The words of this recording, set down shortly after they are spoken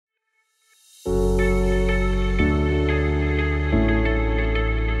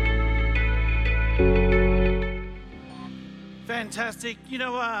Fantastic. You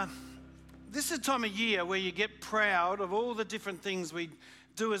know, this is a time of year where you get proud of all the different things we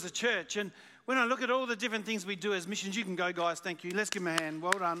do as a church. And when I look at all the different things we do as missions, you can go, guys, thank you. Let's give them a hand.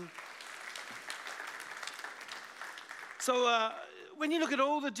 Well done. So when you look at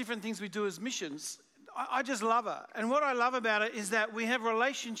all the different things we do as missions, I just love it. And what I love about it is that we have a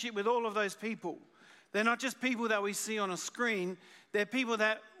relationship with all of those people. They're not just people that we see on a screen. They're people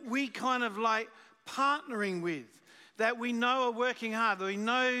that we kind of like partnering with, that we know are working hard, that we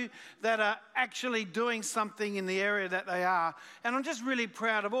know that are actually doing something in the area that they are. And I'm just really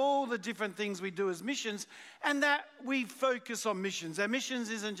proud of all the different things we do as missions and that we focus on missions. Our missions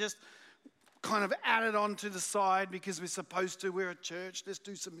isn't just kind of added on to the side because we're supposed to. We're a church, let's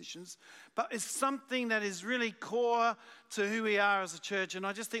do some missions. But it's something that is really core to who we are as a church, and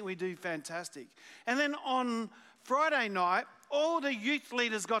I just think we do fantastic. And then on Friday night, all the youth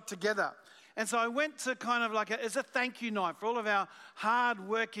leaders got together. And so I went to kind of like it's a thank you night for all of our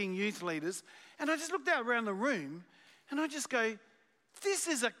hard-working youth leaders. And I just looked out around the room and I just go, this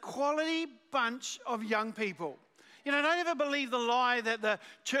is a quality bunch of young people. You know, don't ever believe the lie that the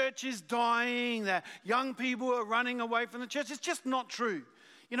church is dying, that young people are running away from the church. It's just not true.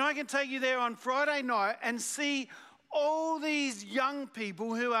 You know, I can take you there on Friday night and see all these young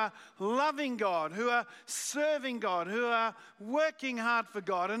people who are loving God, who are serving God, who are working hard for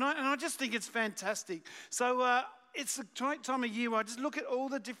God. And I just think it's fantastic. So it's a time of year where I just look at all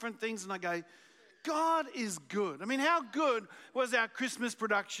the different things and I go, God is good. I mean, how good was our Christmas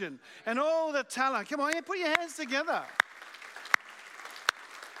production? And all the talent. Come on, put your hands together.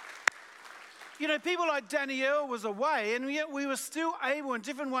 You know, people like Danielle was away, and yet we were still able, and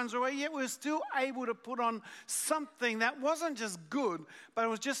different ones were away, yet we were still able to put on something that wasn't just good, but it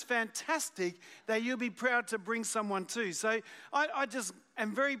was just fantastic that you'll be proud to bring someone to. So I just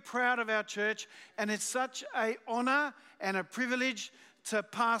am very proud of our church, and it's such an honor and a privilege to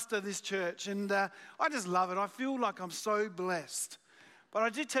pastor this church. And I just love it. I feel like I'm so blessed. But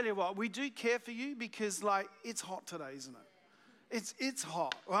I do tell you what, we do care for you because, like, it's hot today, isn't it? It's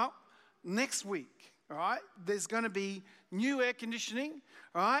hot. Well, next week, all right, there's going to be new air conditioning,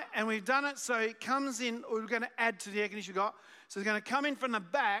 all right, and we've done it so it comes in, or we're going to add to the air conditioning we've got. So it's going to come in from the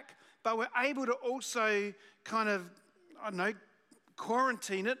back, but we're able to also kind of, I don't know,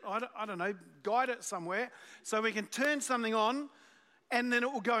 quarantine it, I don't know, guide it somewhere, so we can turn something on, and then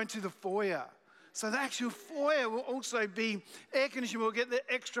it will go into the foyer. So the actual foyer will also be air conditioned. We'll get the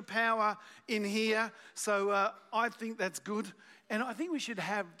extra power in here. So I think that's good. And I think we should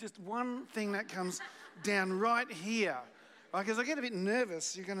have just one thing that comes down right here. Because I get a bit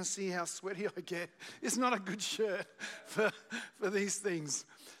nervous. You're going to see how sweaty I get. It's not a good shirt for these things.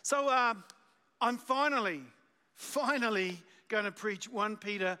 So I'm finally going to preach 1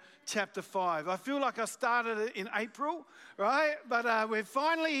 Peter chapter 5. I feel like I started it in April, right? But we're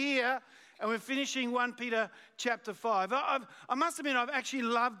finally here and we're finishing 1 Peter chapter 5. I must admit, I've actually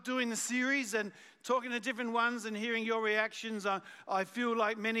loved doing the series and talking to different ones and hearing your reactions. I feel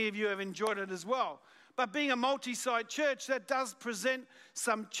like many of you have enjoyed it as well. But being a multi-site church, that does present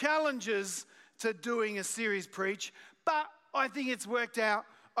some challenges to doing a series preach. But I think it's worked out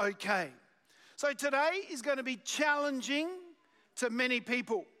okay. So today is going to be challenging to many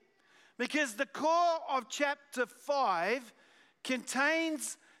people because the core of chapter 5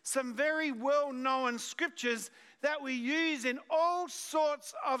 contains some very well-known scriptures that we use in all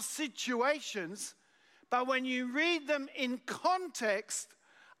sorts of situations, but when you read them in context,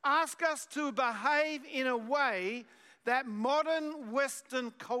 ask us to behave in a way that modern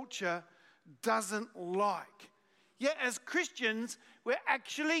Western culture doesn't like. Yet as Christians, we're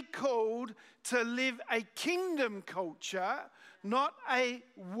actually called to live a kingdom culture, not a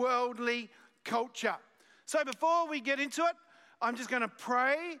worldly culture. So before we get into it, I'm just going to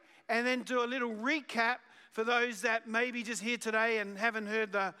pray and then do a little recap for those that may be just here today and haven't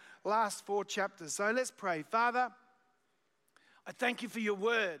heard the last 4 chapters. So let's pray. Father, I thank you for your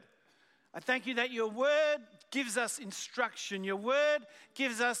word. I thank you that your word gives us instruction. Your word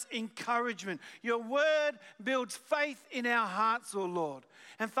gives us encouragement. Your word builds faith in our hearts, oh Lord.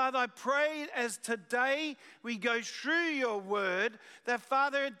 And Father, I pray as today we go through your word that,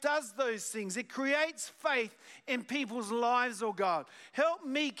 Father, it does those things. It creates faith in people's lives, oh God. Help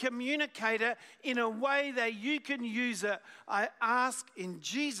me communicate it in a way that you can use it. I ask in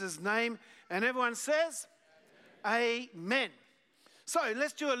Jesus' name. And everyone says, Amen. So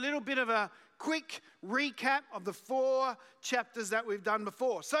let's do a little bit of a quick recap of the 4 chapters that we've done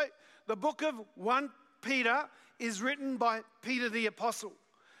before. So the book of 1 Peter is written by Peter the Apostle.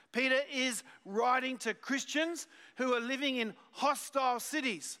 Peter is writing to Christians who are living in hostile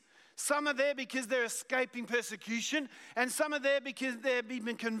cities. Some are there because they're escaping persecution, and some are there because they've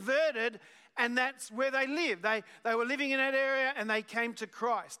been converted, and that's where they live. They were living in that area, and they came to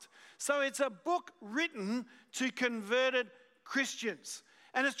Christ. So it's a book written to converted Christians.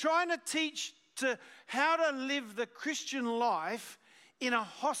 And it's trying to teach to how to live the Christian life in a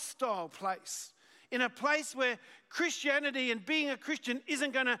hostile place. In a place where Christianity and being a Christian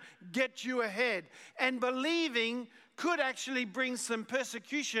isn't going to get you ahead. And believing could actually bring some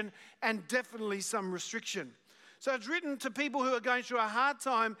persecution and definitely some restriction. So it's written to people who are going through a hard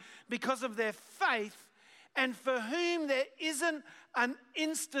time because of their faith, and for whom there isn't an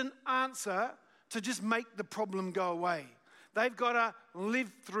instant answer to just make the problem go away. They've got to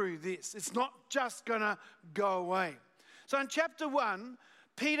live through this. It's not just going to go away. So in chapter 1,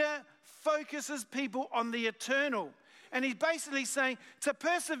 Peter focuses people on the eternal. And he's basically saying to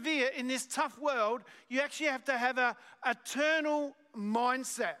persevere in this tough world, you actually have to have an eternal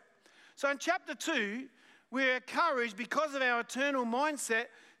mindset. So in chapter 2, we're encouraged because of our eternal mindset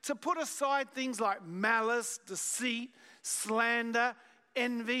to put aside things like malice, deceit, slander,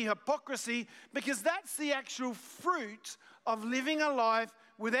 envy, hypocrisy, because that's the actual fruit of living a life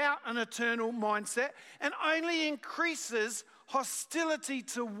without an eternal mindset, and only increases hostility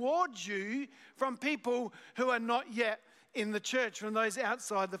towards you from people who are not yet in the church, from those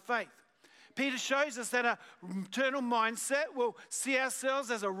outside the faith. Peter shows us that an eternal mindset will see ourselves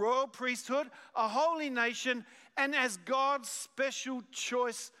as a royal priesthood, a holy nation, and as God's special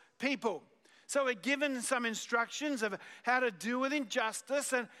choice people. So we're given some instructions of how to deal with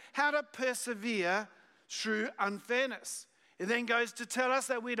injustice and how to persevere through unfairness. It then goes to tell us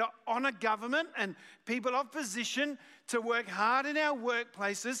that we're to honour government and people of position, to work hard in our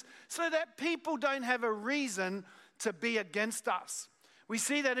workplaces so that people don't have a reason to be against us. We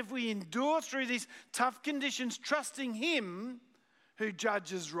see that if we endure through these tough conditions, trusting Him who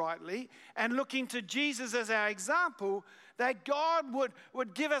judges rightly and looking to Jesus as our example, that God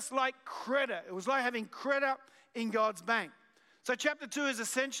would give us like credit. It was like having credit in God's bank. So chapter 2 is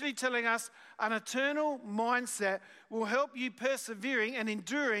essentially telling us an eternal mindset will help you persevering and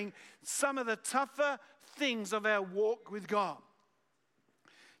enduring some of the tougher things of our walk with God.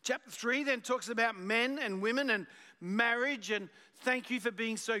 Chapter 3 then talks about men and women and marriage, and thank you for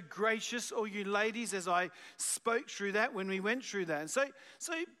being so gracious, all you ladies, as I spoke through that when we went through that. And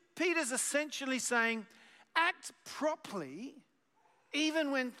so Peter's essentially saying, act properly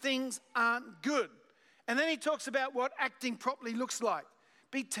even when things aren't good. And then he talks about what acting properly looks like.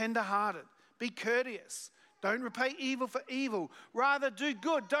 Be tender-hearted, be courteous, don't repay evil for evil, rather do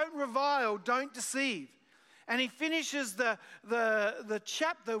good, don't revile, don't deceive. And he finishes the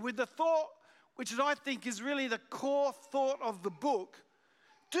chapter with the thought, which I think is really the core thought of the book: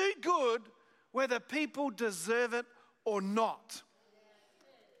 do good whether people deserve it or not.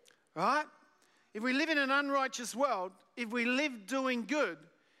 Right? If we live in an unrighteous world, if we live doing good,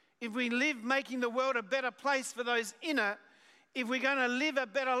 if we live making the world a better place for those in it, if we're going to live a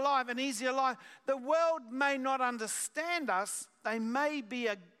better life, an easier life, the world may not understand us, they may be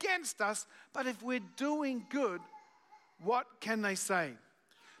against us, but if we're doing good, what can they say?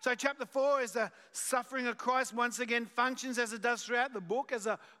 So chapter 4 is the suffering of Christ. Once again, functions as it does throughout the book as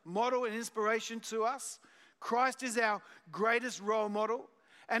a model and inspiration to us. Christ is our greatest role model.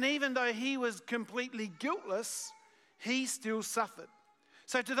 And even though he was completely guiltless, he still suffered.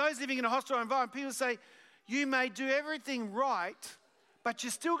 So to those living in a hostile environment, people say, you may do everything right, but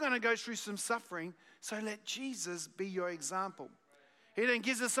you're still going to go through some suffering, so let Jesus be your example. He then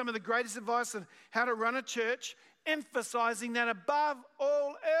gives us some of the greatest advice on how to run a church, emphasizing that above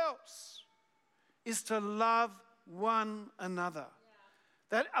all else is to love one another.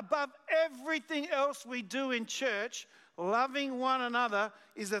 That above everything else we do in church, loving one another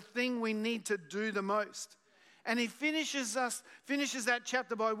is the thing we need to do the most. And he finishes that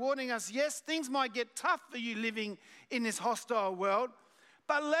chapter by warning us, yes, things might get tough for you living in this hostile world,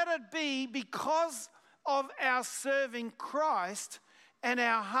 but let it be because of our serving Christ and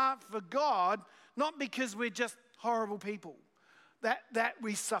our heart for God, not because we're just horrible people, that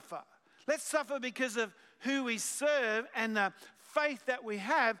we suffer. Let's suffer because of who we serve and the faith that we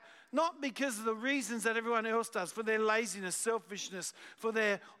have, not because of the reasons that everyone else does, for their laziness, selfishness, for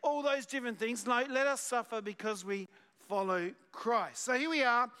their all those different things. No, let us suffer because we follow Christ. So here we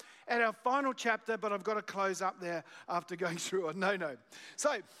are at our final chapter, but I've got to close up there after going through it. No.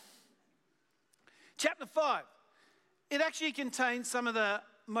 So, chapter 5. It actually contains some of the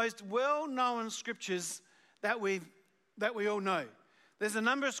most well-known scriptures that we all know. There's a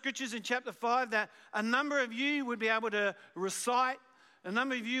number of scriptures in chapter 5 that a number of you would be able to recite a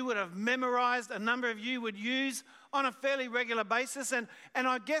number of you would have memorized, a number of you would use on a fairly regular basis, and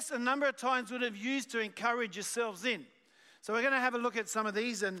I guess a number of times would have used to encourage yourselves in. So we're going to have a look at some of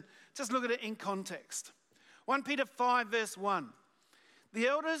these and just look at it in context. 1 Peter 5 verse 1. The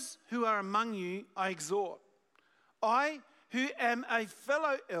elders who are among you I exhort. I, who am a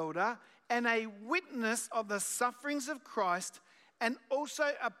fellow elder and a witness of the sufferings of Christ, and also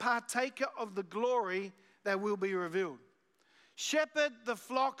a partaker of the glory that will be revealed. Shepherd the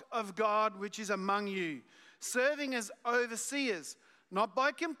flock of God which is among you, serving as overseers, not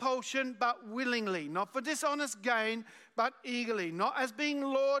by compulsion, but willingly, not for dishonest gain, but eagerly, not as being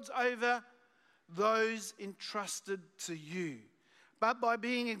lords over those entrusted to you, but by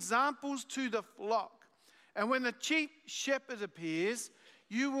being examples to the flock. And when the chief shepherd appears,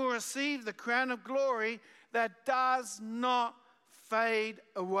 you will receive the crown of glory that does not fade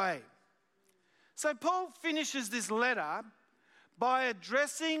away. So Paul finishes this letter by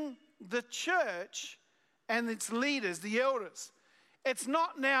addressing the church and its leaders, the elders. It's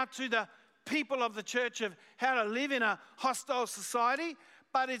not now to the people of the church of how to live in a hostile society,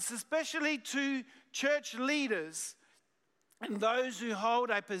 but it's especially to church leaders and those who hold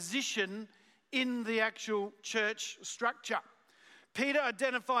a position in the actual church structure. Peter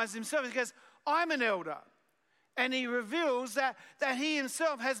identifies himself. He goes, I'm an elder. And he reveals that he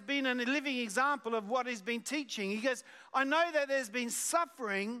himself has been a living example of what he's been teaching. He goes, I know that there's been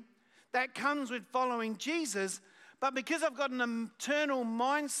suffering that comes with following Jesus, but because I've got an eternal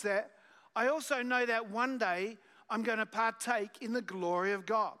mindset, I also know that one day I'm going to partake in the glory of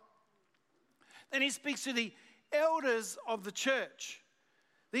God. Then he speaks to the elders of the church.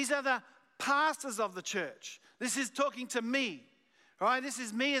 These are the pastors of the church. This is talking to me. Right, this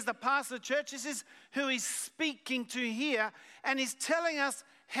is me as the pastor of the church. This is who he's speaking to here. And he's telling us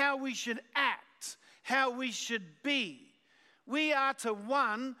how we should act, how we should be. We are to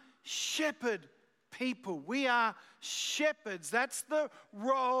one, shepherd people. We are shepherds. That's the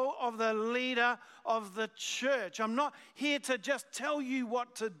role of the leader of the church. I'm not here to just tell you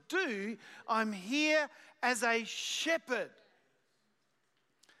what to do. I'm here as a shepherd.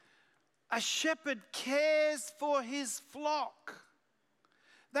 A shepherd cares for his flock.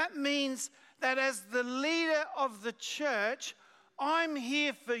 That means that as the leader of the church, I'm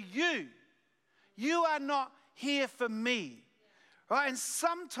here for you. You are not here for me. Right? And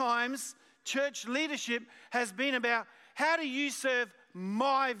sometimes church leadership has been about, how do you serve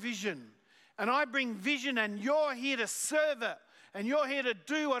my vision? And I bring vision and you're here to serve it. And you're here to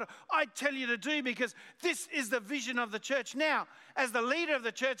do what I tell you to do because this is the vision of the church. Now, as the leader of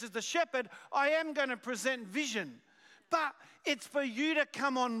the church, as the shepherd, I am going to present vision. But it's for you to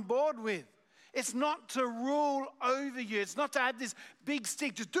come on board with. It's not to rule over you. It's not to have this big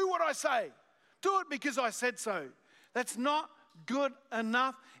stick. Just do what I say. Do it because I said so. That's not good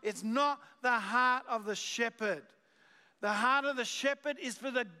enough. It's not the heart of the shepherd. The heart of the shepherd is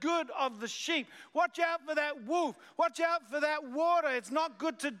for the good of the sheep. Watch out for that wolf. Watch out for that water. It's not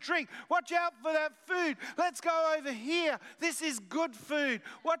good to drink. Watch out for that food. Let's go over here. This is good food.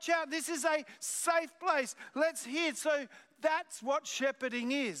 Watch out. This is a safe place. Let's hear. So that's what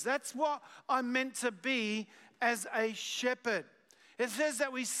shepherding is. That's what I'm meant to be as a shepherd. It says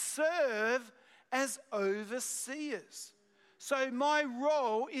that we serve as overseers. So my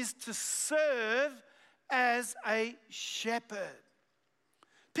role is to serve as a shepherd.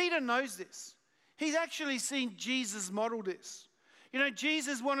 Peter knows this. He's actually seen Jesus model this. You know,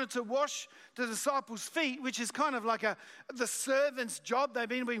 Jesus wanted to wash the disciples' feet, which is kind of like the servant's job. They've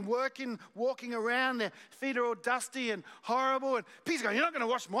been working, walking around. Their feet are all dusty and horrible. And Peter's going, you're not going to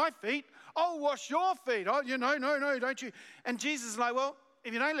wash my feet. I'll wash your feet. Oh, no, don't you? And Jesus is like, well,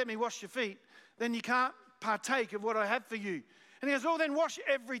 if you don't let me wash your feet, then you can't partake of what I have for you. And he goes, oh, then wash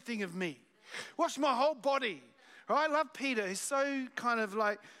everything of me. Wash my whole body. Right? I love Peter. He's so kind of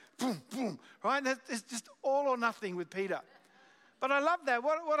like, boom, boom. Right? It's just all or nothing with Peter. But I love that.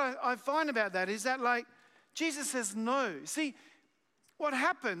 What I find about that is that, like, Jesus says no. See, what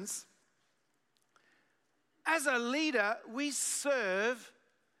happens, as a leader, we serve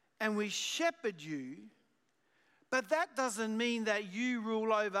and we shepherd you, but that doesn't mean that you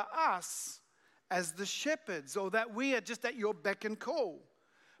rule over us as the shepherds or that we are just at your beck and call.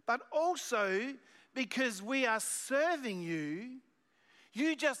 But also, because we are serving you,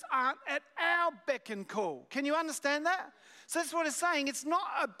 you just aren't at our beck and call. Can you understand that? So that's what it's saying. It's not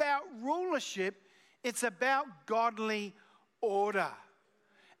about rulership. It's about godly order.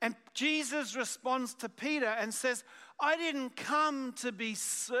 And Jesus responds to Peter and says, I didn't come to be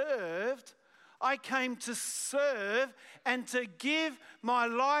served. I came to serve and to give my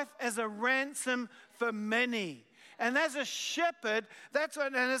life as a ransom for many. And as a shepherd,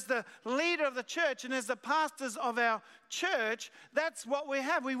 and as the leader of the church and as the pastors of our church, that's what we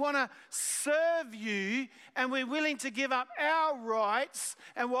have. We want to serve you, and we're willing to give up our rights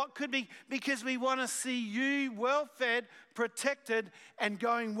and what could be, because we want to see you well fed, protected, and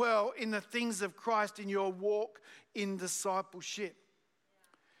going well in the things of Christ in your walk in discipleship.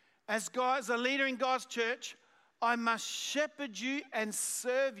 As a leader in God's church, I must shepherd you and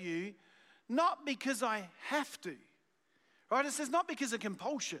serve you, not because I have to, right? It says not because of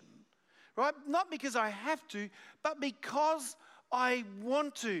compulsion, right? Not because I have to, but because I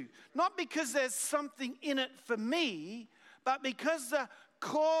want to. Not because there's something in it for me, but because the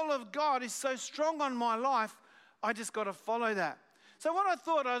call of God is so strong on my life, I just got to follow that. So what I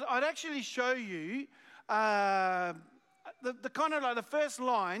thought, I'd actually show you the kind of like the first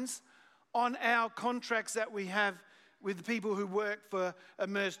lines on our contracts that we have with the people who work for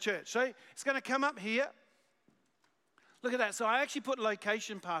Emerge Church. So it's going to come up here. Look at that. So I actually put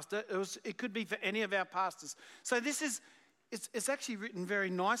location pastor. It could be for any of our pastors. So this is, it's actually written very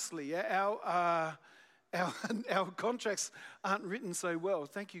nicely. Our contracts aren't written so well.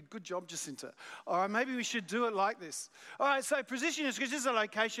 Thank you. Good job, Jacinta. All right, maybe we should do it like this. All right, so position is, because this is a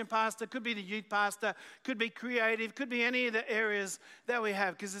location pastor, could be the youth pastor, could be creative, could be any of the areas that we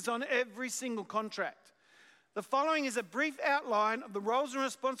have, because it's on every single contract. The following is a brief outline of the roles and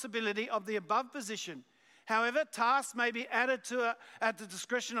responsibility of the above position. However, tasks may be added to at the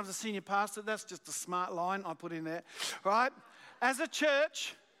discretion of the senior pastor. That's just a smart line I put in there. Right? As a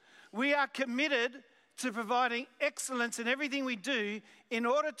church, we are committed to providing excellence in everything we do in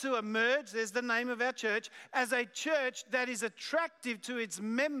order to emerge, there's the name of our church, as a church that is attractive to its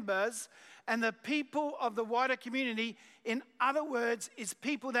members and the people of the wider community. In other words, it's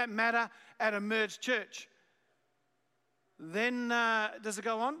people that matter at Emerge Church. Then, does it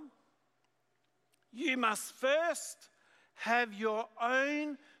go on? You must first have your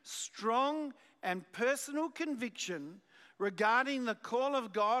own strong and personal conviction regarding the call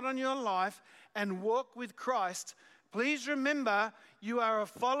of God on your life and walk with Christ. Please remember, you are a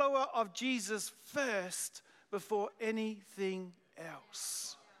follower of Jesus first before anything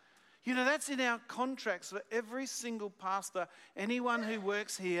else. You know, that's in our contracts for every single pastor, anyone who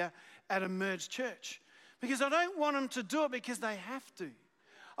works here at Emerge Church. Because I don't want them to do it because they have to.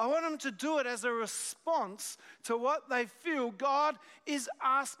 I want them to do it as a response to what they feel God is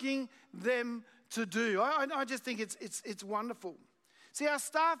asking them to do. I just think it's wonderful. See, our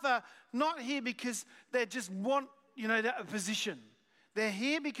staff are not here because they just want, a position. They're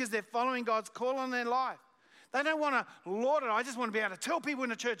here because they're following God's call on their life. They don't want to laud it. I just want to be able to tell people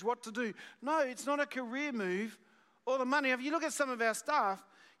in the church what to do. No, it's not a career move or the money. If you look at some of our staff,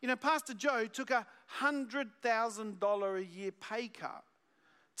 Pastor Joe took a $100,000 a year pay cut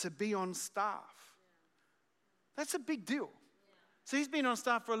to be on staff. That's a big deal. So he's been on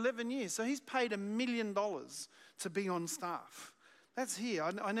staff for 11 years. So he's paid $1 million to be on staff. That's here.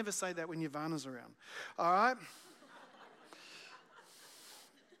 I never say that when Yvonne's around. All right?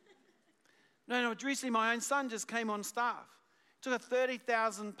 No, recently my own son just came on staff. Took a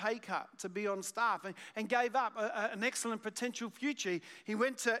 $30,000 pay cut to be on staff and gave up an excellent potential future. He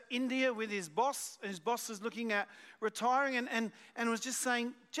went to India with his boss, and his boss is looking at retiring and was just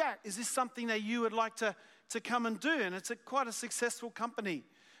saying, Jack, is this something that you would like to come and do? And it's quite a successful company.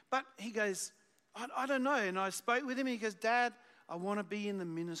 But he goes, I don't know. And I spoke with him, and he goes, Dad, I want to be in the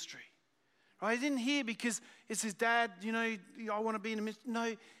ministry. Right? He didn't hear because it's his dad, I want to be in the ministry.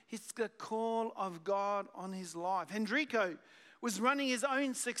 No, it's the call of God on his life. Henrico was running his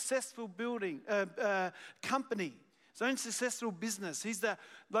own successful company, his own successful business. He's the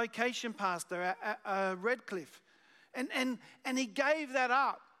location pastor at Redcliffe. And he gave that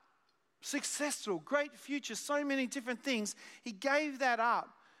up. Successful, great future, so many different things. He gave that up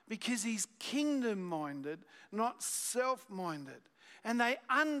because he's kingdom-minded, not self-minded. And they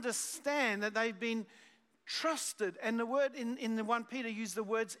understand that they've been trusted. And the word in the 1 Peter used the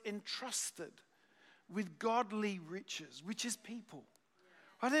words entrusted with godly riches, which is people.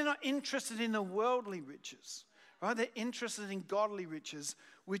 Right? They're not interested in the worldly riches. Right? They're interested in godly riches,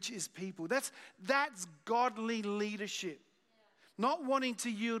 which is people. That's godly leadership. Not wanting to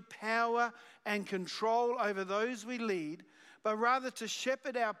yield power and control over those we lead, but rather to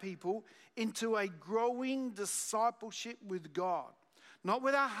shepherd our people into a growing discipleship with God. Not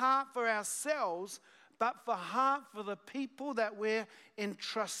with our heart for ourselves, but heart for the people that we're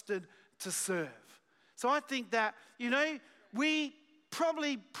entrusted to serve. So I think that, we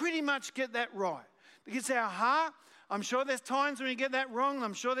probably pretty much get that right. Because our heart, I'm sure there's times when we get that wrong.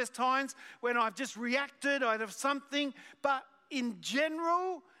 I'm sure there's times when I've just reacted out of something. But in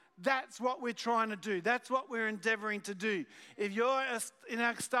general, That's what we're trying to do. That's what we're endeavoring to do. If you're in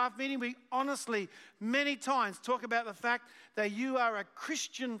our staff meeting, we honestly, many times talk about the fact that you are a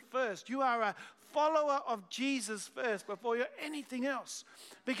Christian first. You are a follower of Jesus first before you're anything else.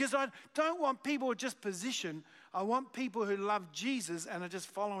 Because I don't want people with just position. I want people who love Jesus and are just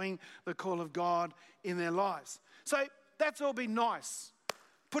following the call of God in their lives. So that's all been nice.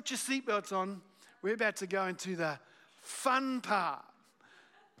 Put your seatbelts on. We're about to go into the fun part.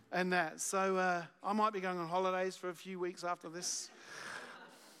 And that. So I might be going on holidays for a few weeks after this.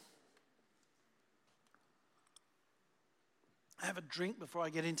 I have a drink before I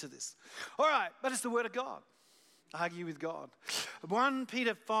get into this. All right, but it's the word of God. Argue with God. 1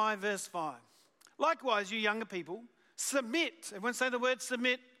 Peter 5 verse 5. Likewise, you younger people, submit. Everyone say the word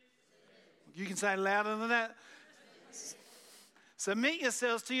submit. You can say it louder than that. Submit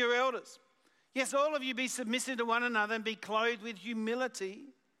yourselves to your elders. Yes, all of you be submissive to one another and be clothed with humility.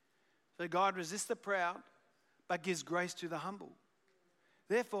 For God resists the proud, but gives grace to the humble.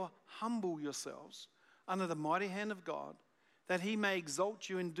 Therefore, humble yourselves under the mighty hand of God, that he may exalt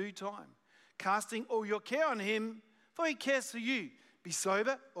you in due time, casting all your care on him, for he cares for you. Be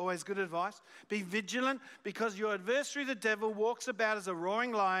sober, always good advice. Be vigilant, because your adversary, the devil, walks about as a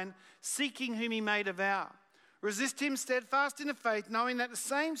roaring lion, seeking whom he may devour. Resist him steadfast in the faith, knowing that the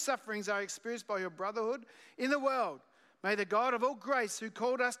same sufferings are experienced by your brotherhood in the world. May the God of all grace, who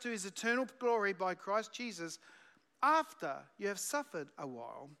called us to his eternal glory by Christ Jesus, after you have suffered a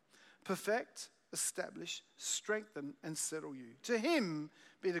while, perfect, establish, strengthen, and settle you. To him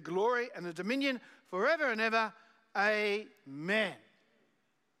be the glory and the dominion forever and ever. Amen.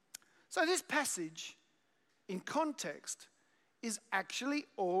 So this passage, in context, is actually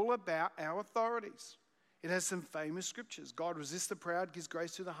all about our authorities. It has some famous scriptures. God resists the proud, gives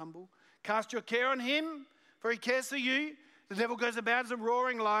grace to the humble. Cast your care on him, for he cares for you. The devil goes about as a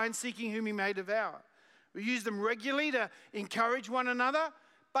roaring lion, seeking whom he may devour. We use them regularly to encourage one another,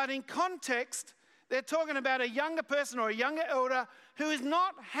 but in context, they're talking about a younger person or a younger elder who is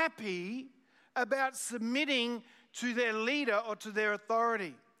not happy about submitting to their leader or to their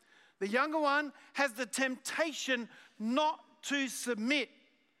authority. The younger one has the temptation not to submit,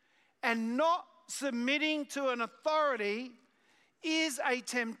 and not submitting to an authority is a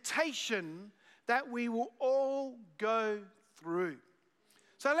temptation that we will all go through.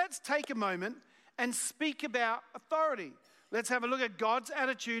 So let's take a moment and speak about authority. Let's have a look at God's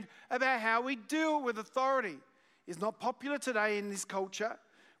attitude about how we deal with authority. It's not popular today in this culture,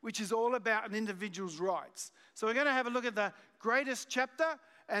 which is all about an individual's rights. So we're going to have a look at the greatest chapter,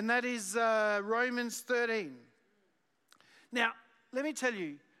 and that is Romans 13. Now, let me tell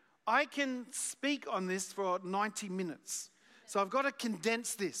you, I can speak on this for 90 minutes. So I've got to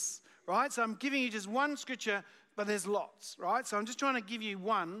condense this. Right? So I'm giving you just one scripture, but there's lots, right? So I'm just trying to give you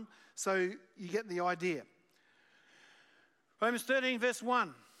one so you get the idea. Romans 13 verse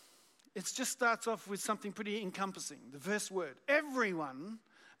 1. It just starts off with something pretty encompassing. The first word. Everyone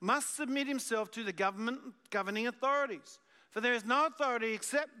must submit himself to the governing authorities. For there is no authority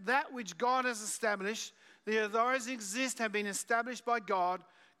except that which God has established. The authorities exist, have been established by God.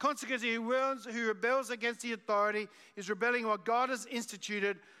 Consequently, who rebels against the authority is rebelling what God has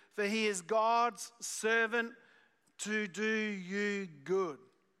instituted, for he is God's servant to do you good.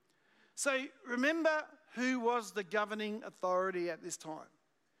 So remember who was the governing authority at this time?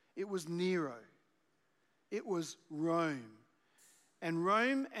 It was Nero. It was Rome. And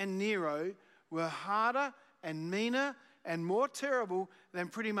Rome and Nero were harder and meaner and more terrible than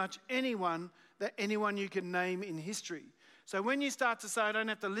pretty much anyone you can name in history. So when you start to say, I don't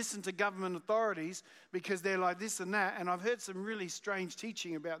have to listen to government authorities because they're like this and that, and I've heard some really strange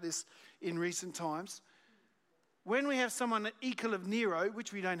teaching about this in recent times. When we have someone equal of Nero,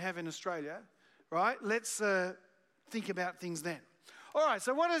 which we don't have in Australia, right, let's think about things then. All right,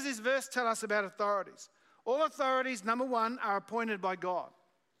 so what does this verse tell us about authorities? All authorities, number one, are appointed by God.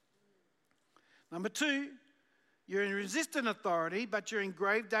 Number two, you're in resistant authority, but you're in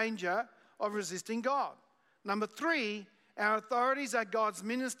grave danger of resisting God. Number three, our authorities are God's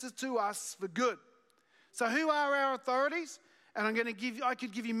ministers to us for good. So who are our authorities? And I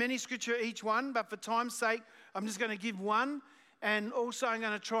could give you many scripture each one, but for time's sake, I'm just going to give one. And also I'm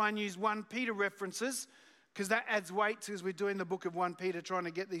going to try and use 1 Peter references, because that adds weight as we're doing the book of 1 Peter, trying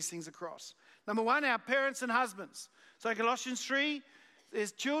to get these things across. Number one, our parents and husbands. So Colossians 3,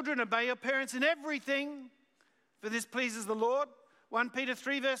 there's children, obey your parents in everything, for this pleases the Lord. 1 Peter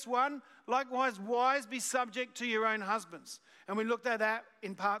 3 verse 1, likewise, wives, be subject to your own husbands. And we looked at that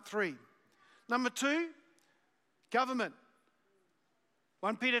in part 3. Number 2, government.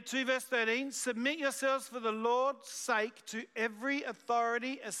 1 Peter 2 verse 13, submit yourselves for the Lord's sake to every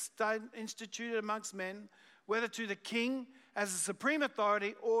authority instituted amongst men, whether to the king as a supreme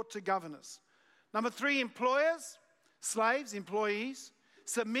authority or to governors. Number 3, employers, slaves, employees.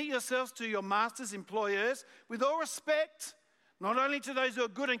 Submit yourselves to your masters, employers, with all respect, not only to those who are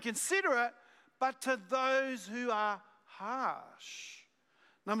good and considerate, but to those who are harsh.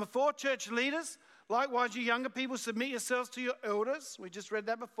 Number 4, church leaders. Likewise, you younger people, submit yourselves to your elders. We just read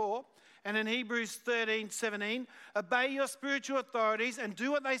that before. And in Hebrews 13:17, obey your spiritual authorities and do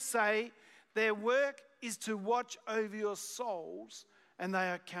what they say. Their work is to watch over your souls, and they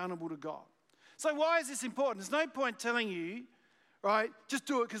are accountable to God. So why is this important? There's no point telling you, right, just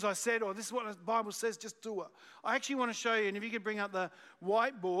do it because I said, or this is what the Bible says, just do it. I actually want to show you, and if you could bring up the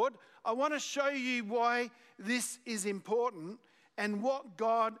whiteboard, I want to show you why this is important and what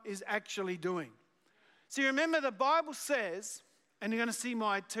God is actually doing. See, remember the Bible says, and you're going to see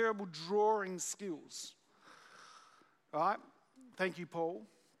my terrible drawing skills. All right? Thank you, Paul.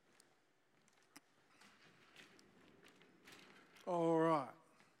 All right.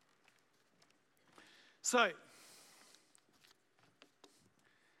 So,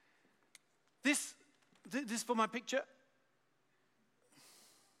 this for my picture.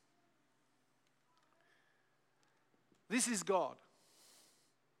 This is God.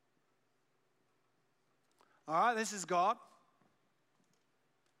 All right, this is God.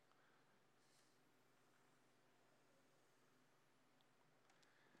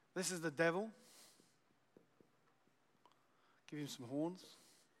 This is the devil. Give him some horns.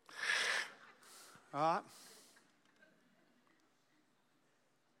 All right.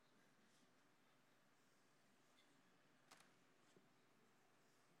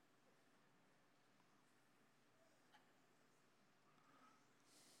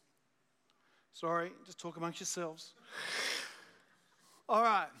 Sorry, just talk amongst yourselves. All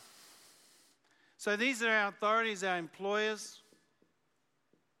right. So these are our authorities, our employers,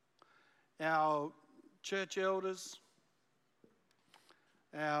 our church elders,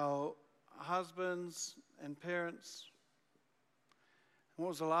 our husbands and parents. And what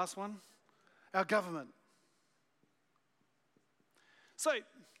was the last one? Our government. So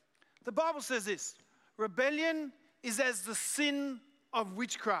the Bible says this: rebellion is as the sin of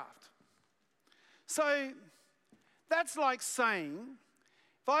witchcraft. So that's like saying,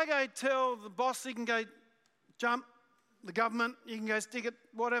 if I go tell the boss he can go jump, the government, you can go stick it,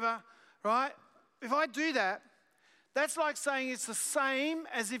 whatever, right? If I do that, that's like saying it's the same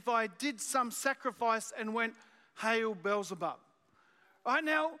as if I did some sacrifice and went, hail Beelzebub. Right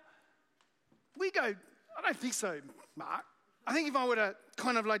now, we go, I don't think so, Mark. I think if I were to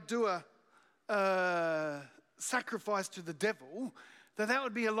kind of like do a sacrifice to the devil, that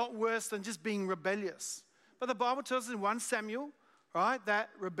would be a lot worse than just being rebellious. But the Bible tells us in 1 Samuel, right, that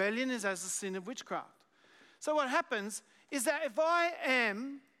rebellion is as the sin of witchcraft. So what happens is that if I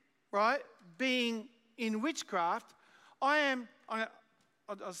am, right, being in witchcraft, I'll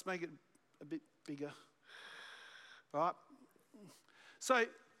just make it a bit bigger, right? So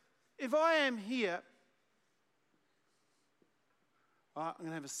if I am here, right, I'm going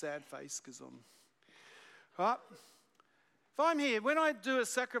to have a sad face because I'm, right? If I'm here, when I do a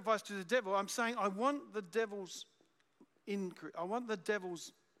sacrifice to the devil, I'm saying I want the devil's input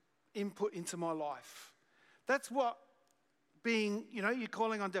into my life. That's what being, you're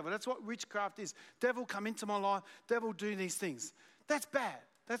calling on devil. That's what witchcraft is. Devil, come into my life. Devil, do these things. That's bad.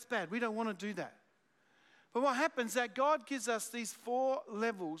 That's bad. We don't want to do that. But what happens is that God gives us these 4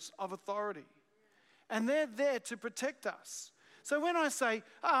 levels of authority. And they're there to protect us. So when I say,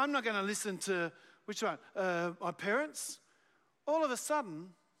 I'm not going to listen to, which one? My parents. All of a sudden,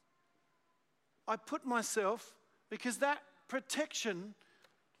 I put myself, because that protection,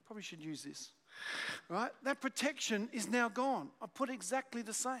 probably should use this, right? That protection is now gone. I put exactly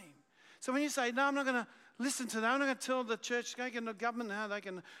the same. So when you say, no, I'm not going to listen to that, I'm not going to tell the church, go get the government how they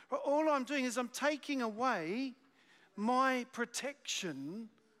can, all I'm doing is I'm taking away my protection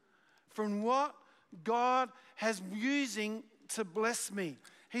from what God has using to bless me.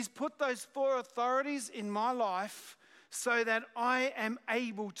 He's put those 4 authorities in my life so that I am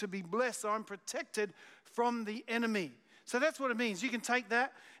able to be blessed. So I'm protected from the enemy. So that's what it means. You can take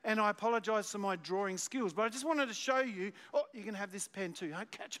that, and I apologize for my drawing skills, but I just wanted to show you. Oh, you can have this pen too.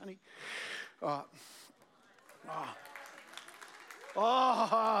 Catch, honey. All right.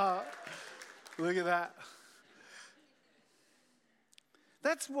 Oh, look at that.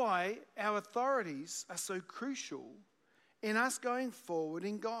 That's why our authorities are so crucial in us going forward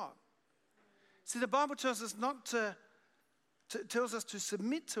in God. See, the Bible tells us tells us to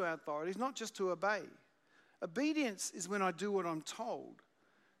submit to our authorities, not just to obey. Obedience is when I do what I'm told,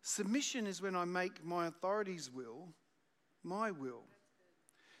 Submission is when I make my authority's will my will.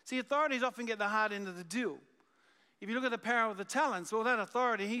 See, authorities often get the hard end of the deal. If you look at the parable of the talents, well, that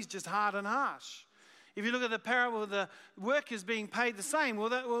authority, he's just hard and harsh. If you look at the parable of the workers being paid the same,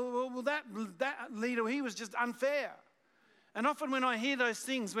 that leader, he was just unfair. And often when I hear those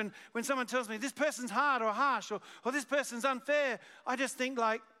things, when someone tells me this person's hard or harsh or this person's unfair, I just think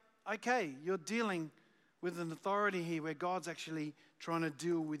like, okay, you're dealing with an authority here where God's actually trying to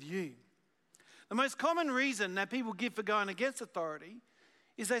deal with you. The most common reason that people give for going against authority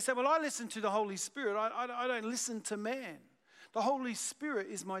is they say, well, I listen to the Holy Spirit. I don't listen to man. The Holy Spirit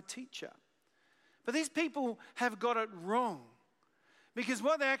is my teacher. But these people have got it wrong. Because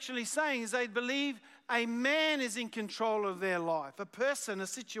what they're actually saying is they believe a man is in control of their life. A person, a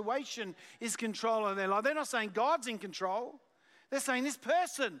situation is control of their life. They're not saying God's in control. They're saying this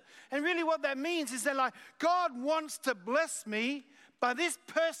person. And really what that means is they're like, God wants to bless me, but this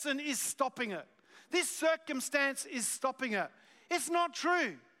person is stopping it. This circumstance is stopping it. It's not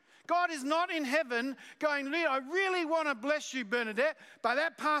true. God is not in heaven going, I really want to bless you, Bernadette, but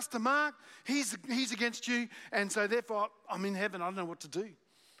that Pastor Mark, he's against you, and so therefore I'm in heaven. I don't know what to do.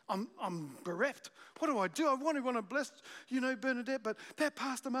 I'm bereft. What do? I want to bless, Bernadette, but that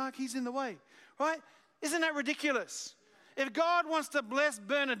Pastor Mark, he's in the way, right? Isn't that ridiculous? If God wants to bless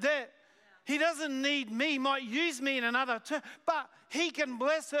Bernadette, he doesn't need me, might use me in another term, but he can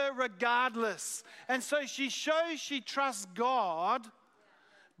bless her regardless. And so she shows she trusts God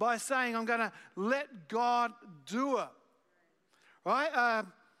by saying, I'm going to let God do it. Right?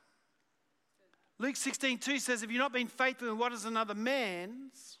 Luke 16:2 says, if you've not been faithful in what is another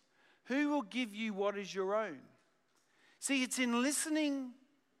man's, who will give you what is your own? See, it's in listening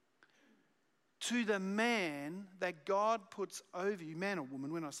to the man that God puts over you, man or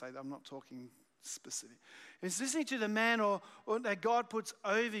woman. When I say that, I'm not talking specific. It's listening to the man or that God puts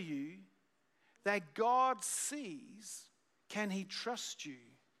over you that God sees, can he trust you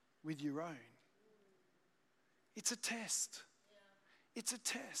with your own? It's a test. It's a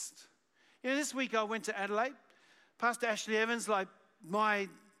test. This week I went to Adelaide. Pastor Ashley Evans, like my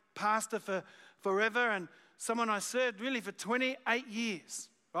pastor for forever, and someone I served really for 28 years.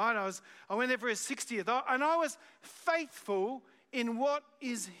 Right? I went there for his 60th, and I was faithful in what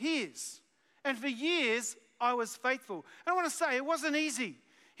is his. And for years, I was faithful. And I want to say, it wasn't easy.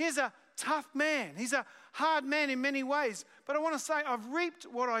 He's a tough man. He's a hard man in many ways. But I want to say, I've reaped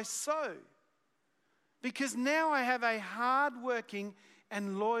what I sow. Because now I have a hard-working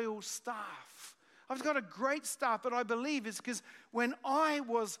and loyal staff. I've got a great staff, but I believe it's because when I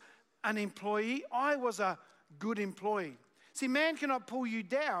was an employee, I was a good employee. See, man cannot pull you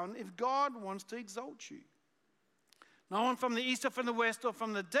down if God wants to exalt you. No one from the east or from the west or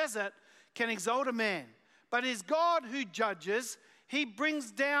from the desert can exalt a man. But it is God who judges. He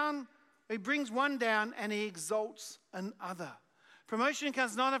brings one down and he exalts another. Promotion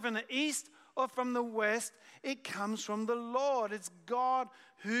comes neither from the east or from the west. It comes from the Lord. It's God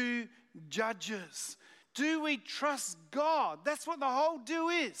who judges. Do we trust God? That's what the whole deal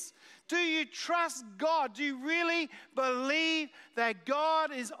is. Do you trust God? Do you really believe that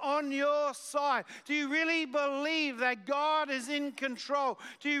God is on your side? Do you really believe that God is in control?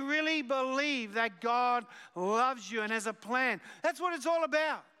 Do you really believe that God loves you and has a plan? That's what it's all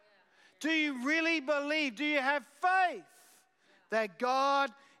about. Do you really believe? Do you have faith that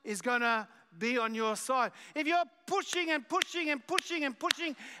God is going to be on your side? If you're pushing and pushing and pushing and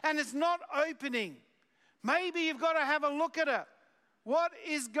pushing and it's not opening, maybe you've got to have a look at it. What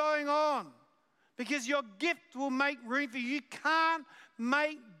is going on? Because your gift will make room for you. You can't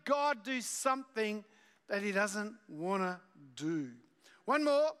make God do something that he doesn't want to do. One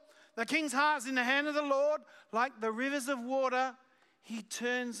more. The king's heart is in the hand of the Lord. Like the rivers of water, he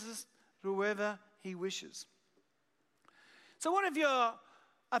turns us to whoever he wishes. So what if your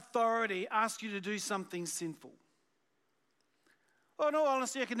authority asks you to do something sinful? Well, in all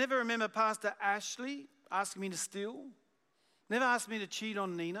honesty, I can never remember Pastor Ashley asking me to steal. Never asked me to cheat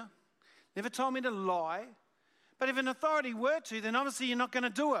on Nina. Never told me to lie. But if an authority were to, then obviously you're not going to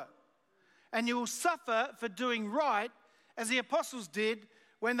do it. And you will suffer for doing right, as the apostles did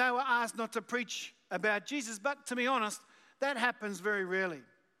when they were asked not to preach about Jesus. But to be honest, that happens very rarely.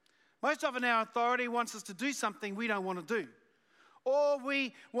 Most often our authority wants us to do something we don't want to do. Or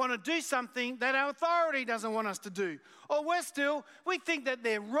we want to do something that our authority doesn't want us to do. Or worse still, we think that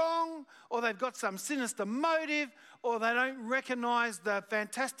they're wrong, or they've got some sinister motive, or they don't recognize the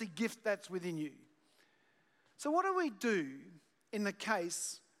fantastic gift that's within you. So what do we do in the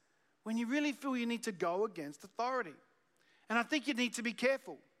case when you really feel you need to go against authority? And I think you need to be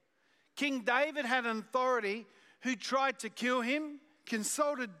careful. King David had an authority who tried to kill him,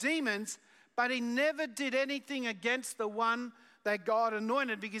 consulted demons, but he never did anything against the one that God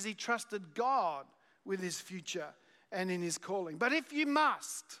anointed because he trusted God with his future and in his calling. But if you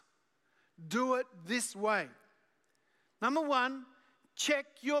must, do it this way. Number one, check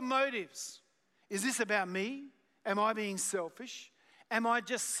your motives. Is this about me? Am I being selfish? Am I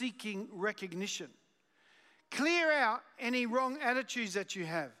just seeking recognition? Clear out any wrong attitudes that you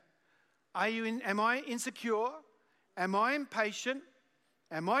have. Am I insecure? Am I impatient?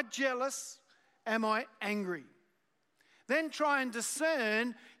 Am I jealous? Am I angry? Then try and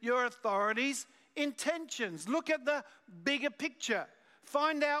discern your authority's intentions. Look at the bigger picture.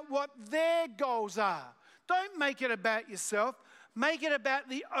 Find out what their goals are. Don't make it about yourself. Make it about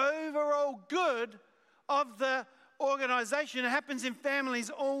the overall good of the organization. It happens in families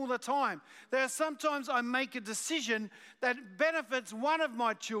all the time. There are sometimes I make a decision that benefits one of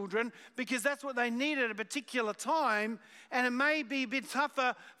my children because that's what they need at a particular time, and it may be a bit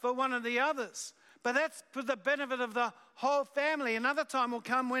tougher for one of the others. But that's for the benefit of the whole family. Another time will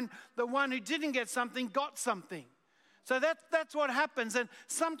come when the one who didn't get something got something. So that's what happens. And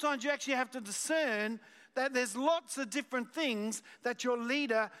sometimes you actually have to discern that there's lots of different things that your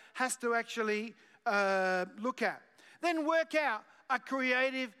leader has to actually look at. Then work out a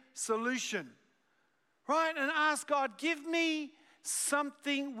creative solution, right? And ask God, give me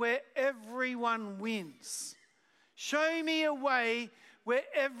something where everyone wins. Show me a way where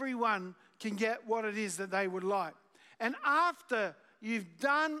everyone can get what it is that they would like. And after you've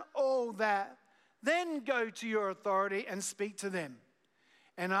done all that, then go to your authority and speak to them.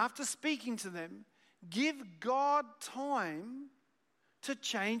 And after speaking to them, give God time to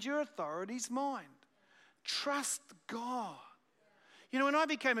change your authority's mind. Trust God. You know, when I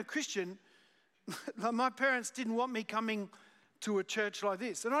became a Christian, my parents didn't want me coming to a church like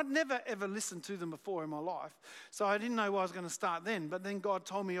this. And I'd never, ever listened to them before in my life. So I didn't know where I was going to start then. But then God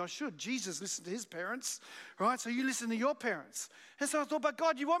told me I should. Jesus listened to his parents, right? So you listen to your parents. And so I thought, but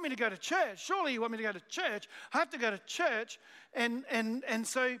God, you want me to go to church? Surely you want me to go to church. I have to go to church. And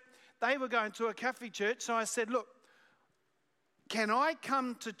so they were going to a Catholic church. So I said, look, can I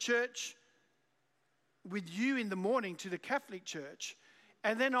come to church with you in the morning to the Catholic church,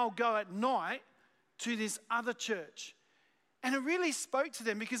 and then I'll go at night to this other church? And it really spoke to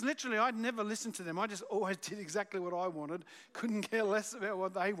them because literally I'd never listened to them. I just always did exactly what I wanted, couldn't care less about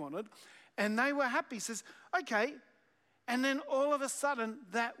what they wanted. And they were happy. He says, okay. And then all of a sudden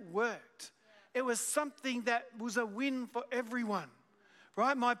that worked. It was something that was a win for everyone,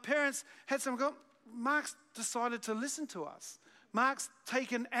 right? My parents had some, Mark's decided to listen to us. Mark's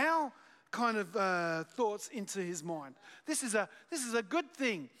taken our kind of thoughts into his mind. This is a good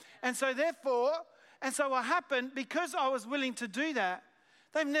thing. And so what happened, because I was willing to do that,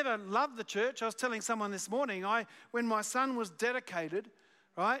 they've never loved the church. I was telling someone this morning, when my son was dedicated,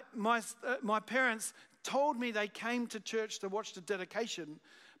 right, my parents told me they came to church to watch the dedication,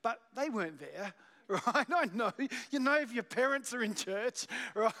 but they weren't there, right? I know. You know if your parents are in church,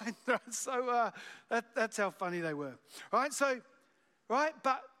 right? So that's how funny they were, right? So, right,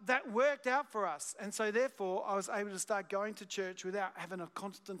 but that worked out for us. And so therefore, I was able to start going to church without having a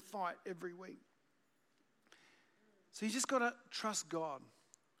constant fight every week. So you just got to trust God.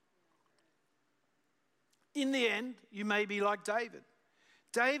 In the end, you may be like David.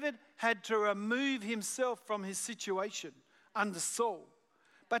 David had to remove himself from his situation under Saul.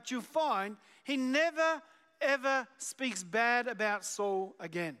 But you'll find he never, ever speaks bad about Saul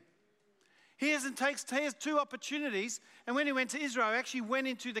again. He has two opportunities. And when he went to Israel, he actually went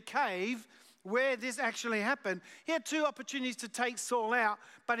into the cave where this actually happened. He had two opportunities to take Saul out,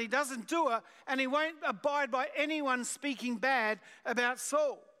 but he doesn't do it, and he won't abide by anyone speaking bad about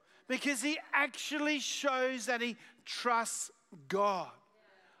Saul because he actually shows that he trusts God.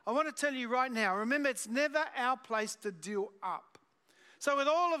 I want to tell you right now, remember, it's never our place to deal up. So with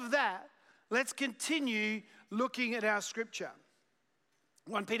all of that, let's continue looking at our scripture.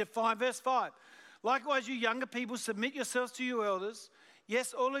 1 Peter 5, verse 5. Likewise, you younger people, submit yourselves to your elders.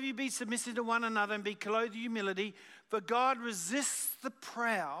 Yes, all of you be submissive to one another and be clothed with humility. For God resists the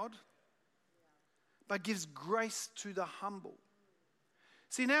proud, but gives grace to the humble.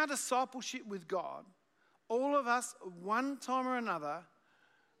 See, in our discipleship with God, all of us, one time or another,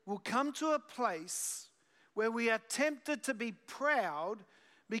 will come to a place where we are tempted to be proud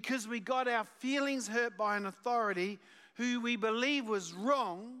because we got our feelings hurt by an authority who we believe was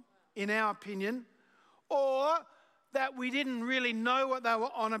wrong, in our opinion, or that we didn't really know what they were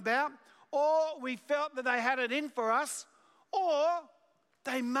on about, or we felt that they had it in for us, or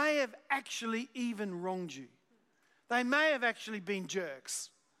they may have actually even wronged you. They may have actually been jerks.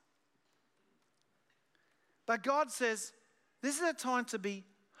 But God says, This is a time to be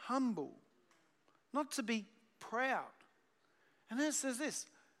humble, not to be proud. And then it says this,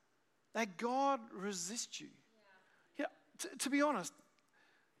 that God resists you. Yeah, to be honest,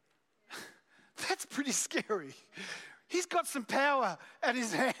 that's pretty scary. He's got some power at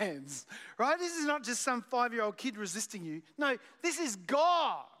his hands, right? This is not just some 5-year-old kid resisting you. No, this is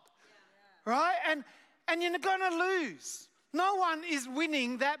God, right? And you're going to lose. No one is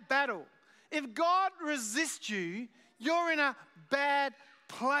winning that battle. If God resists you, you're in a bad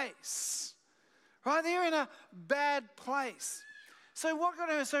place, right? You're in a bad place. So what God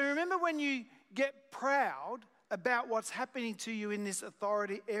does? So remember when you get proud about what's happening to you in this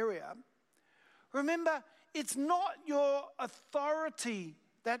authority area, remember, it's not your authority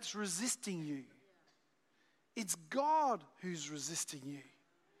that's resisting you. It's God who's resisting you.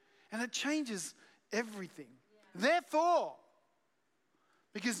 And it changes everything. Therefore,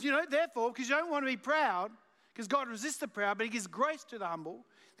 because you don't want to be proud, because God resists the proud, but he gives grace to the humble.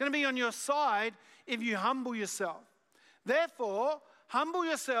 It's going to be on your side if you humble yourself. Therefore, humble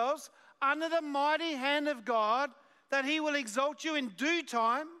yourselves under the mighty hand of God, that he will exalt you in due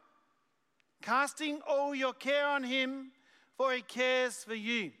time, casting all your care on him, for he cares for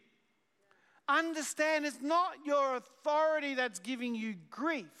you. Understand, it's not your authority that's giving you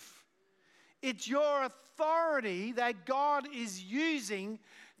grief. It's your authority that God is using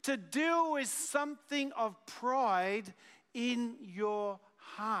to deal with something of pride in your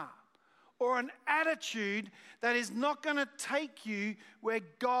heart, or an attitude that is not going to take you where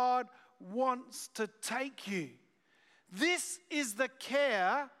God wants to take you. This is the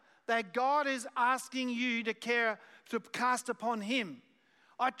care that God is asking you to cast upon him.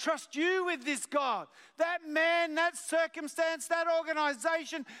 I trust you with this, God. That man, that circumstance, that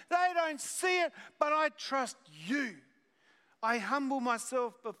organization, they don't see it, but I trust you. I humble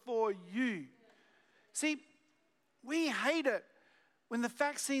myself before you. See, we hate it when the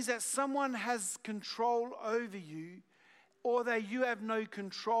fact seems that someone has control over you, or that you have no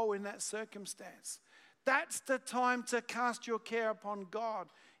control in that circumstance. That's the time to cast your care upon God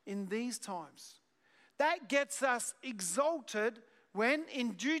in these times. That gets us exalted when,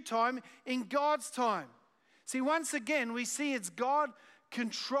 in due time, in God's time. See, once again, we see it's God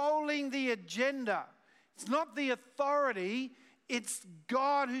controlling the agenda. It's not the authority, it's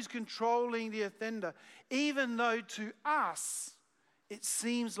God who's controlling the agenda. Even though to us, it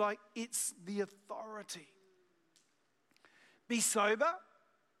seems like it's the authority. Be sober,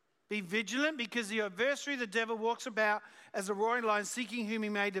 be vigilant, because the adversary, the devil, walks about as a roaring lion, seeking whom he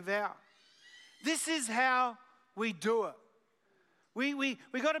may devour. This is how we do it. We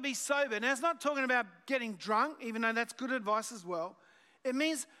got to be sober. Now, it's not talking about getting drunk, even though that's good advice as well. It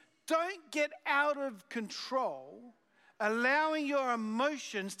means don't get out of control, allowing your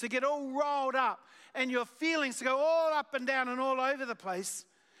emotions to get all rolled up and your feelings to go all up and down and all over the place,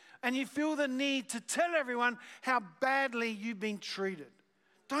 and you feel the need to tell everyone how badly you've been treated.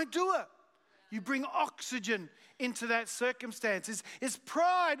 Don't do it. You bring oxygen into that circumstance. It's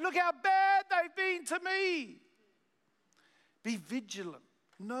pride. Look how bad they've been to me. Be vigilant.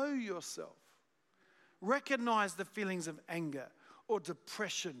 Know yourself. Recognize the feelings of anger or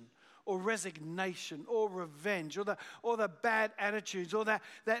depression or resignation or revenge or the bad attitudes or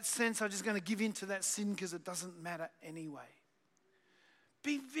that sense I'm just going to give in to that sin because it doesn't matter anyway.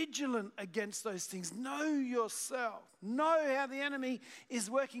 Be vigilant against those things. Know yourself. Know how the enemy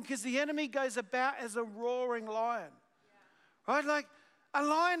is working, because the enemy goes about as a roaring lion. Yeah. Right? Like a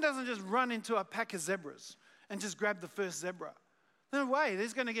lion doesn't just run into a pack of zebras and just grab the first zebra. No way. They're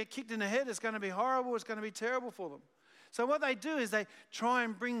going to get kicked in the head. It's going to be horrible. It's going to be terrible for them. So what they do is they try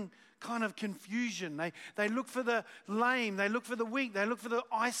and bring kind of confusion. They look for the lame. They look for the weak. They look for the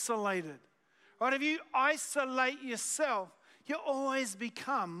isolated. Right? If you isolate yourself, you always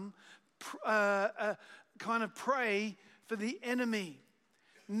become a kind of prey for the enemy.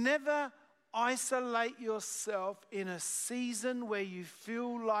 Never isolate yourself in a season where you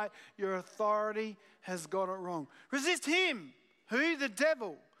feel like your authority has got it wrong. Resist him. Who? The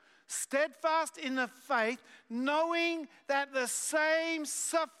devil. Steadfast in the faith, knowing that the same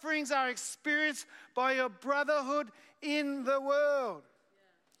sufferings are experienced by your brotherhood in the world.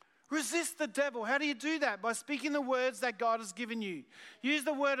 Resist the devil. How do you do that? By speaking the words that God has given you. Use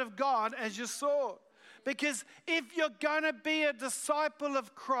the word of God as your sword. Because if you're going to be a disciple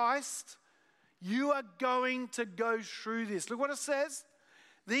of Christ, you are going to go through this. Look what it says.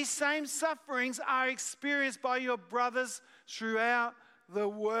 These same sufferings are experienced by your brothers throughout the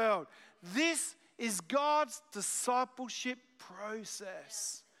world. This is God's discipleship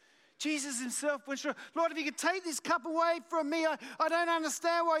process. Jesus himself went through. Lord, if you could take this cup away from me, I don't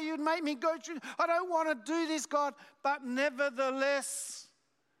understand why you'd make me go through. I don't want to do this, God. But nevertheless,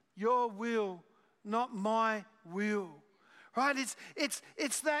 your will, not my will. Right?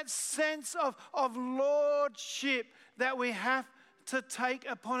 It's that sense of lordship that we have to take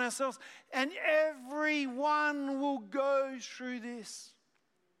upon ourselves. And everyone will go through this.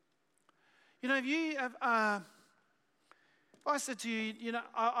 You know, if you have, I said to you, you know,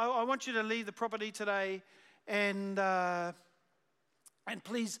 I want you to leave the property today and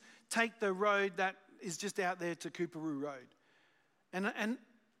please take the road that is just out there to Cooperoo Road. And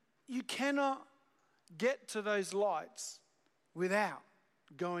you cannot get to those lights without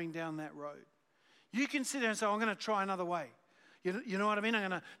going down that road. You can sit there and say, I'm going to try another way. You know what I mean? I'm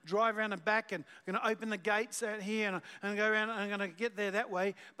going to drive around the back and I'm going to open the gates out here and go around and I'm going to get there that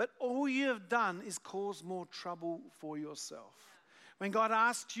way. But all you have done is cause more trouble for yourself. When God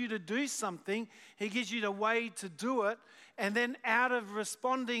asks you to do something, he gives you the way to do it. And then out of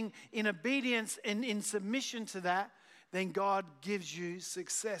responding in obedience and in submission to that, then God gives you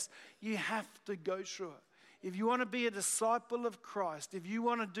success. You have to go through it. If you want to be a disciple of Christ, if you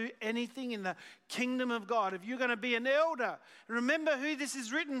want to do anything in the kingdom of God, if you're going to be an elder, remember who this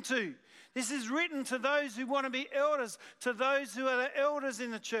is written to. This is written to those who want to be elders, to those who are the elders in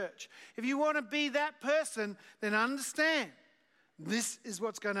the church. If you want to be that person, then understand this is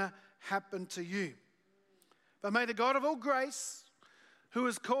what's going to happen to you. But may the God of all grace, who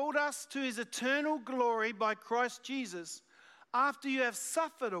has called us to his eternal glory by Christ Jesus, after you have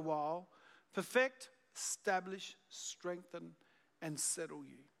suffered a while, perfect, establish, strengthen, and settle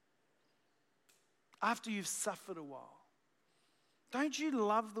you. After you've suffered a while. Don't you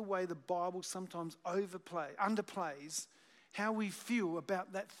love the way the Bible sometimes underplays how we feel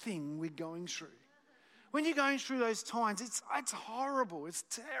about that thing we're going through? When you're going through those times, it's horrible, it's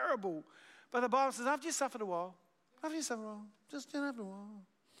terrible. But the Bible says, after you suffered a while, just after a while,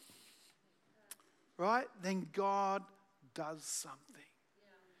 right? Then God does something.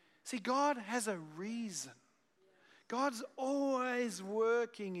 See, God has a reason. God's always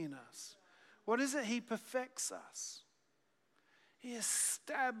working in us. What is it? He perfects us. He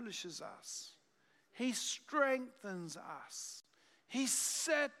establishes us. He strengthens us. He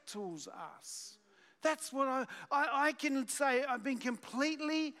settles us. That's what I can say. I've been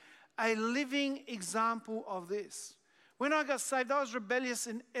completely a living example of this. When I got saved, I was rebellious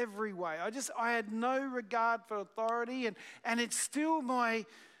in every way. I had no regard for authority, and it's still my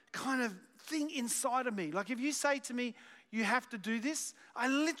kind of thing inside of me. Like if you say to me, you have to do this, I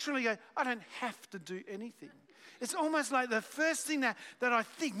literally go, I don't have to do anything. It's almost like the first thing that I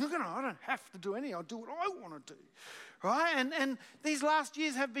think, look, I don't have to do anything. I'll do what I want to do, right? And these last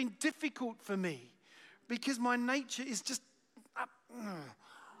years have been difficult for me because my nature is just up.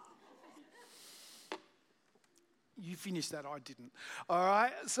 You finished that, I didn't. All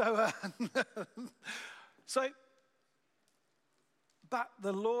right, but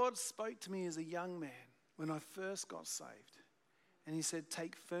the Lord spoke to me as a young man when I first got saved. And he said,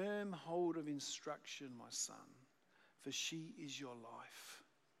 take firm hold of instruction, my son, for she is your life.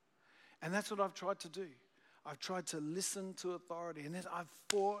 And that's what I've tried to do. I've tried to listen to authority. And then I've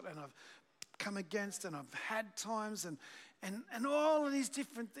fought and I've come against and I've had times and all of these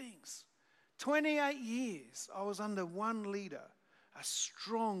different things. 28 years I was under one leader, a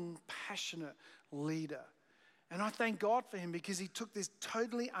strong, passionate leader. And I thank God for him because he took this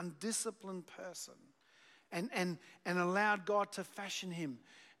totally undisciplined person and allowed God to fashion him.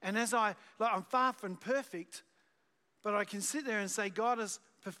 And I'm far from perfect, but I can sit there and say, God has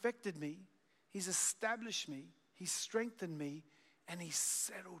perfected me. He's established me. He's strengthened me. And he's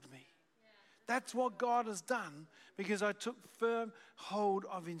settled me. That's what God has done because I took firm hold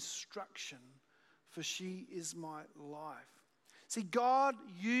of instruction, for she is my life. See, God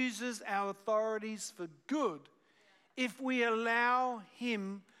uses our authorities for good if we allow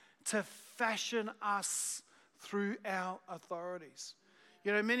him to fashion us through our authorities.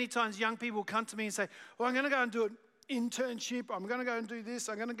 You know, many times young people come to me and say, well, I'm going to go and do an internship. I'm going to go and do this.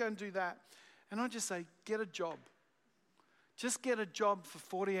 I'm going to go and do that. And I just say, get a job. Just get a job for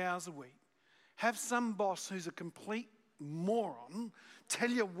 40 hours a week. Have some boss who's a complete moron tell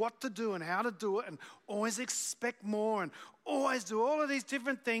you what to do and how to do it and always expect more and always do all of these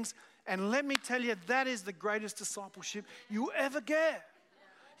different things. And let me tell you, that is the greatest discipleship you ever get.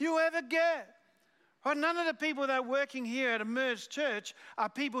 You ever get. Right? None of the people that are working here at Emerge Church are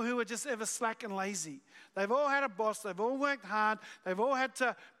people who are just ever slack and lazy. They've all had a boss. They've all worked hard. They've all had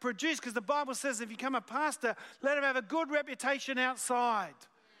to produce, because the Bible says if you become a pastor, let him have a good reputation outside.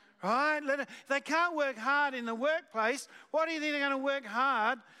 Right? They can't work hard in the workplace. Why do you think they're going to work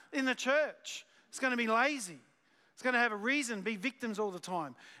hard in the church? It's going to be lazy. It's going to have a reason, be victims all the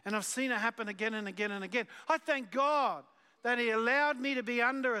time. And I've seen it happen again and again and again. I thank God that He allowed me to be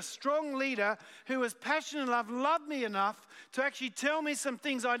under a strong leader who was passionate enough, loved me enough to actually tell me some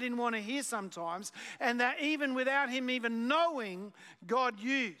things I didn't want to hear sometimes, and that even without him even knowing, God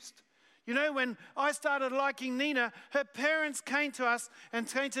used. You know, when I started liking Nina, her parents came to us and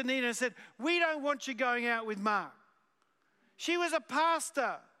came to Nina and said, "We don't want you going out with Mark." She was a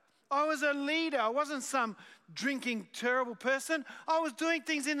pastor. I was a leader. I wasn't some drinking, terrible person. I was doing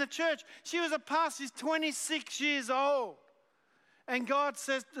things in the church. She was a pastor. She's 26 years old. And God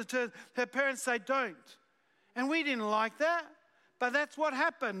says to her parents, say, "Don't." And we didn't like that. But that's what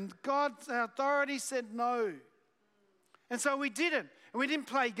happened. God's authority said no. And so we didn't. And we didn't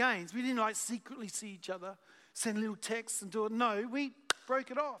play games. We didn't secretly see each other, send little texts and do it. No, we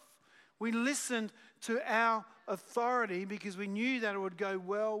broke it off. We listened to our authority because we knew that it would go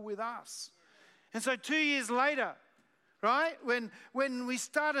well with us. And so 2 years later, right, when we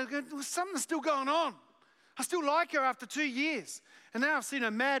started, something's still going on. I still like her after 2 years. And now I've seen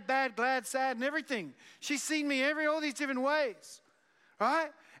her mad, bad, glad, sad, and everything. She's seen me all these different ways,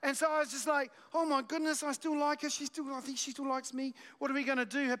 right? And so I was just like, oh my goodness, I still like her. I think she still likes me. What are we going to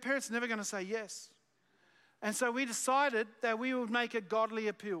do? Her parents are never going to say yes. And so we decided that we would make a godly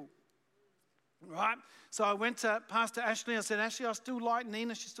appeal, right? So I went to Pastor Ashley. I said, "Ashley, I still like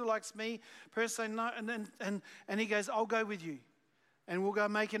Nina. She still likes me." Parents say no. And he goes, "I'll go with you. And we'll go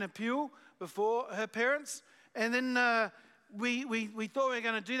make an appeal before her parents." And then we thought we were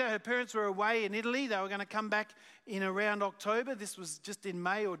going to do that. Her parents were away in Italy. They were going to come back in around October. This was just in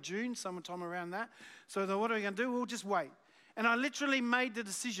May or June, sometime around that. So I thought, what are we going to do? We'll just wait. And I literally made the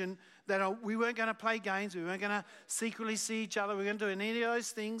decision that we weren't going to play games. We weren't going to secretly see each other. We weren't going to do any of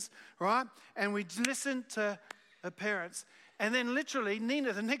those things, right? And we listened to her parents. And then literally,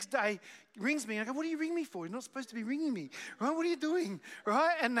 Nina, the next day, rings me. And I go, "What do you ring me for? You're not supposed to be ringing me, right? What are you doing?"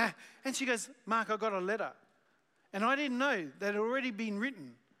 Right? And she goes, "Mark, I got a letter." And I didn't know that it had already been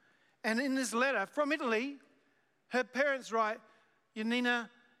written. And in this letter from Italy, her parents write, "Nina,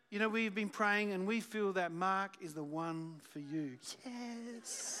 we've been praying and we feel that Mark is the one for you."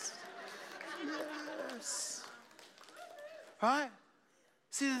 Yes. Yes. Right?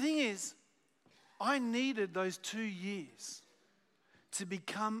 See, the thing is, I needed those 2 years to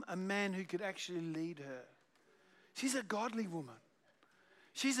become a man who could actually lead her. She's a godly woman.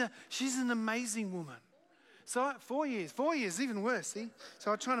 She's an amazing woman. So 4 years, even worse, see?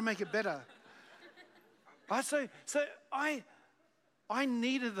 So I'm trying to make it better. Right? So I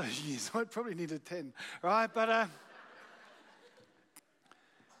needed those years. I probably needed 10, right? But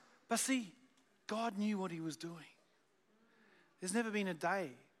see, God knew what He was doing. There's never been a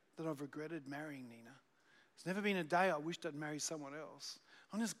day that I've regretted marrying Nina. There's never been a day I wished I'd married someone else.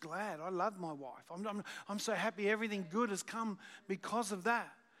 I'm just glad. I love my wife. I'm so happy everything good has come because of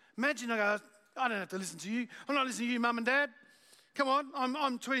that. Imagine I go, "I don't have to listen to you. I'm not listening to you, Mum and Dad. Come on,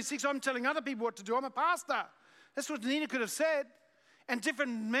 I'm 26. I'm telling other people what to do. I'm a pastor." That's what Nina could have said. And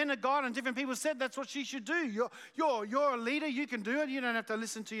different men of God and different people said that's what she should do. You're a leader. You can do it. You don't have to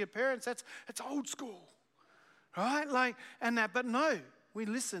listen to your parents. That's old school, right? But no, we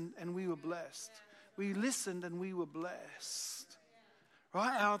listened and we were blessed. We listened and we were blessed,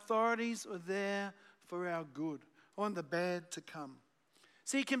 right? Our authorities were there for our good. I want the bad to come.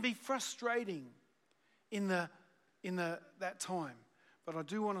 See, it can be frustrating in that time, but I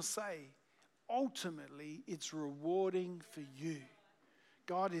do want to say, ultimately, it's rewarding for you.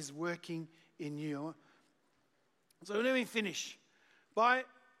 God is working in you. So let me finish. By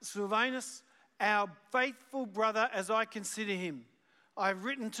Silvanus, our faithful brother, as I consider him, I've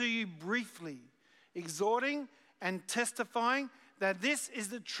written to you briefly, exhorting and testifying that this is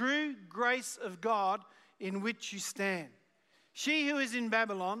the true grace of God in which you stand. She who is in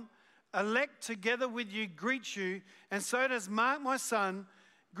Babylon, elect together with you, greets you, and so does Mark, my son.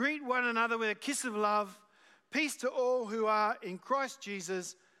 Greet one another with a kiss of love. Peace to all who are in Christ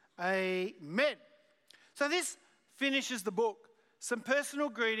Jesus. Amen. So this finishes the book. Some personal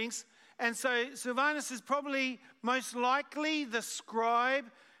greetings. And so Silvanus is probably most likely the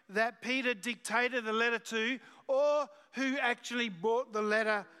scribe that Peter dictated the letter to, or who actually brought the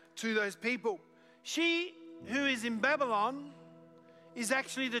letter to those people. She who is in Babylon is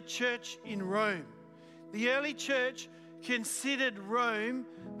actually the church in Rome. The early church considered Rome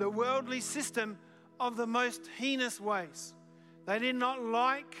the worldly system of the most heinous ways. They did not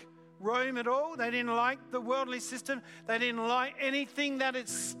like Rome at all. They didn't like the worldly system. They didn't like anything that it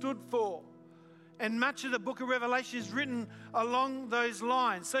stood for. And much of the book of Revelation is written along those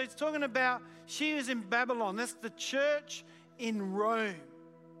lines. So it's talking about she was in Babylon. That's the church in Rome.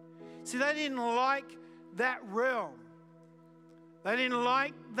 See, they didn't like that realm. They didn't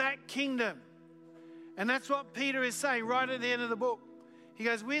like that kingdom. And that's what Peter is saying right at the end of the book. He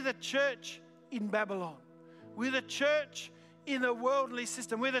goes, we're the church in Babylon. We're the church in the worldly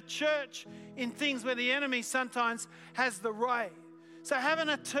system. We're the church in things where the enemy sometimes has the way. So have an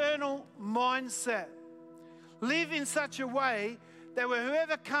eternal mindset. Live in such a way that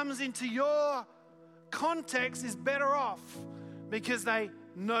whoever comes into your context is better off because they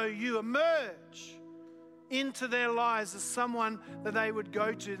know you. Emerge into their lives as someone that they would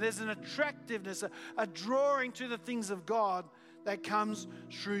go to. There's an attractiveness, a drawing to the things of God that comes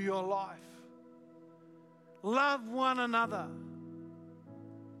through your life. Love one another.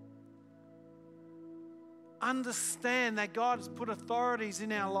 Understand that God has put authorities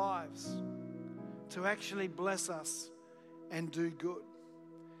in our lives to actually bless us and do good.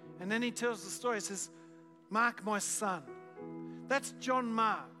 And then he tells the story. He says, Mark, my son. That's John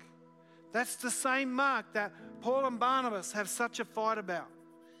Mark. That's the same Mark that Paul and Barnabas have such a fight about.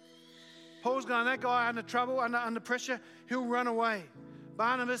 Paul's going, that guy under trouble, under pressure, he'll run away.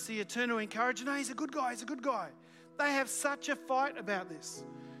 Barnabas, the eternal encourager, no, he's a good guy, he's a good guy. They have such a fight about this.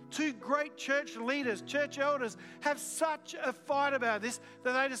 Two great church leaders, church elders, have such a fight about this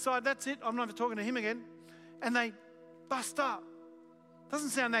that they decide, that's it, I'm not talking to him again. And they bust up. Doesn't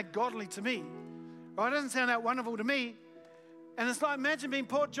sound that godly to me. Right? It doesn't sound that wonderful to me. And it's like, imagine being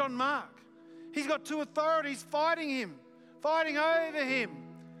poor John Mark. He's got two authorities fighting him, fighting over him.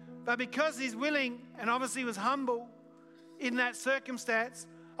 But because he's willing and obviously was humble in that circumstance,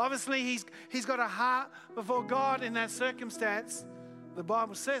 obviously he's got a heart before God in that circumstance. The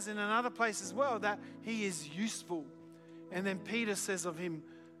Bible says in another place as well that he is useful. And then Peter says of him,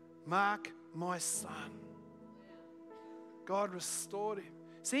 Mark, my son. God restored him.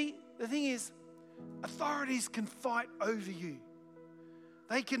 See, the thing is, authorities can fight over you.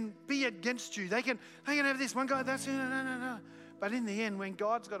 They can be against you. They can have this one guy, that's no. But in the end, when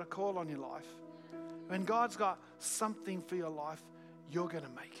God's got a call on your life, when God's got something for your life, you're going to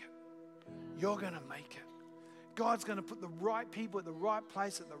make it. You're going to make it. God's going to put the right people at the right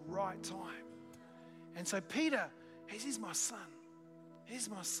place at the right time. And so Peter, he's my son. He's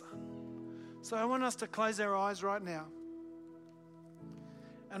my son. So I want us to close our eyes right now.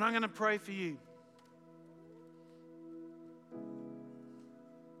 And I'm going to pray for you.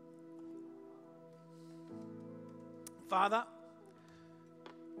 Father,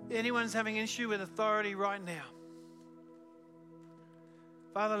 anyone's having an issue with authority right now,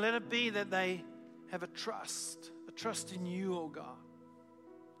 Father, let it be that they have a trust in you, oh God.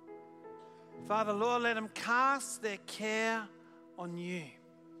 Father, Lord, let them cast their care on you.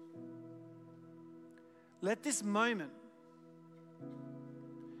 Let this moment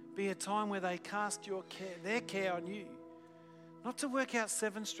be a time where they cast their care on you. Not to work out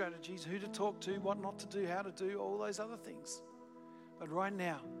 7 strategies, who to talk to, what not to do, how to do, all those other things. But right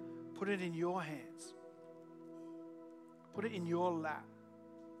now, put it in your hands. Put it in your lap.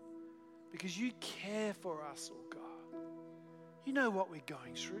 Because you care for us, oh God. You know what we're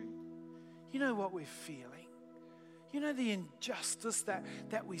going through. You know what we're feeling. You know the injustice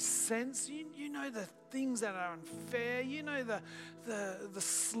that we sense. You know the things that are unfair. You know the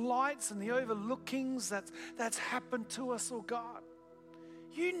slights and the overlookings that's happened to us, oh God.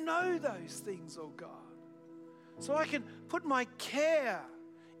 You know those things, oh God. So I can put my care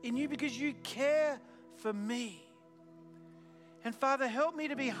in you because you care for me. And Father, help me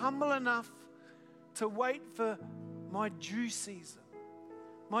to be humble enough to wait for my due season,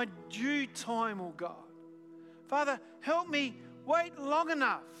 my due time, oh God. Father, help me wait long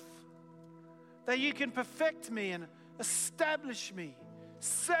enough that you can perfect me and establish me,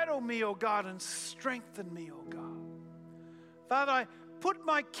 settle me, oh God, and strengthen me, oh God. Father, I put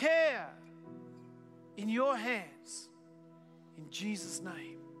my care in your hands. In Jesus'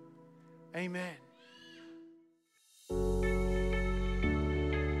 name, amen.